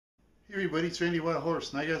Hey everybody, it's Randy Wild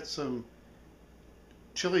Horse, and I got some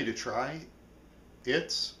chili to try.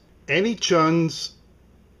 It's Annie Chun's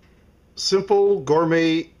simple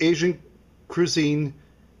gourmet Asian cuisine,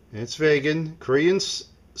 and it's vegan, Korean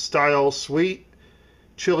style sweet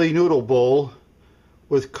chili noodle bowl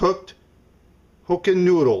with cooked hokkien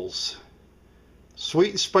noodles. Sweet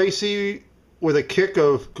and spicy with a kick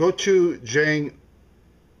of Go-chu jang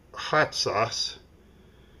hot sauce.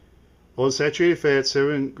 Unsaturated fat,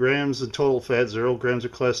 7 grams in total fat, 0 grams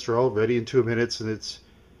of cholesterol, ready in 2 minutes, and it's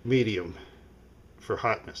medium for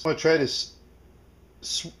hotness. I want to try this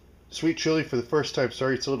sweet chili for the first time.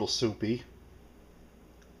 Sorry, it's a little soupy.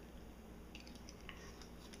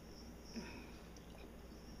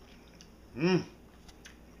 Mmm.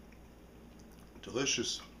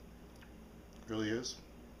 Delicious. It really is.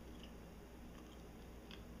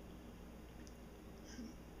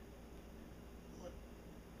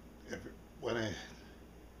 When I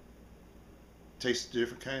taste a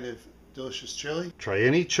different kind of delicious chili, try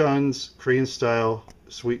Annie Chun's Korean style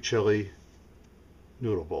sweet chili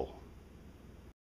noodle bowl.